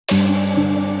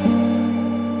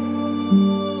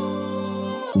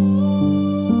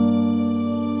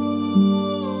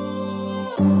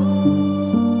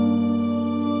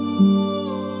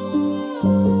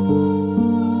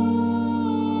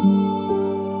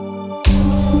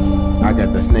I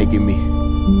got the snake in me.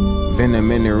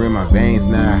 Venom in there in my veins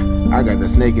now. I got the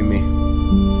snake in me.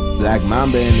 Black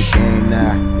Mamba in the game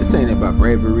now. This ain't about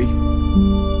bravery.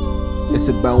 It's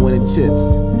about winning chips.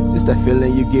 It's that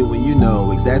feeling you get when you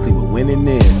know exactly what winning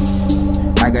is.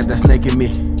 I got that snake in me.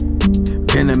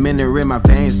 Venom in there in my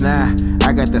veins now.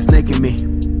 I got that snake in me.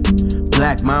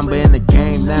 Black Mamba in the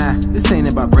game now. This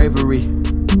ain't about bravery.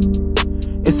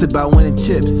 It's about winning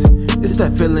chips. It's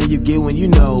that feeling you get when you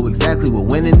know exactly what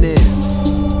winning is.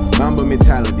 Mamba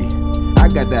mentality. I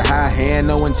got that high hand,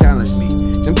 no one challenged me.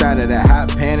 Jumped out of that hot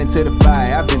pan into the fire.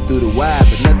 I've been through the wire,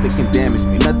 but nothing can damage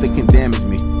me. Nothing can damage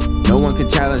me. No one can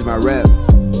challenge my rep,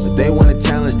 but they wanna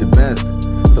challenge the best.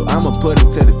 So I'ma put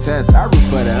them to the test. I root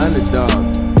for the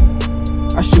underdog.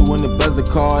 I shoot when the buzzer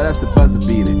call, that's a buzzer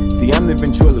beater. See, I'm the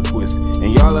ventriloquist,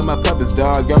 and y'all are my puppets,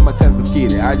 dog. Y'all my cousin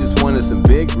Skeeter. I just wanted some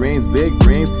big rings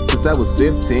since I was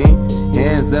 15.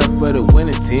 Hands up for the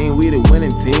winning team. We the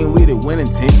winning team, we the winning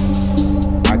team.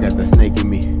 I got the snake in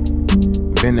me.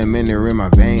 Venom in there in my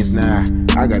veins now.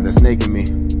 I got the snake in me.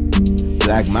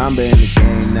 Black Mamba in the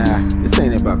game now. This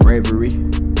ain't about bravery.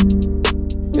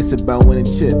 It's about winning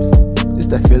chips. It's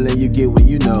that feeling you get when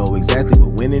you know exactly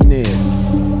what winning is.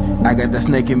 I got that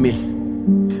snake in me.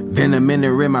 Venom in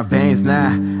there in my veins now.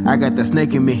 I got that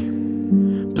snake in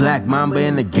me. Black Mamba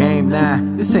in the game now.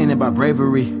 This ain't about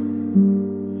bravery.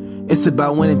 It's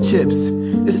about winning chips.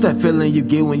 It's that feeling you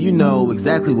get when you know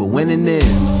exactly what winning is.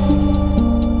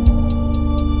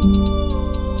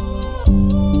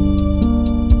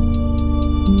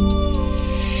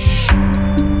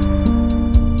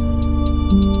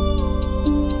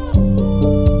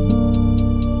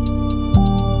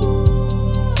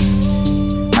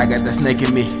 I got that snake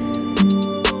in me.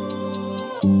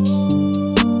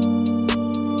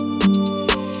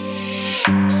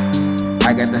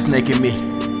 I got that snake in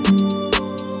me.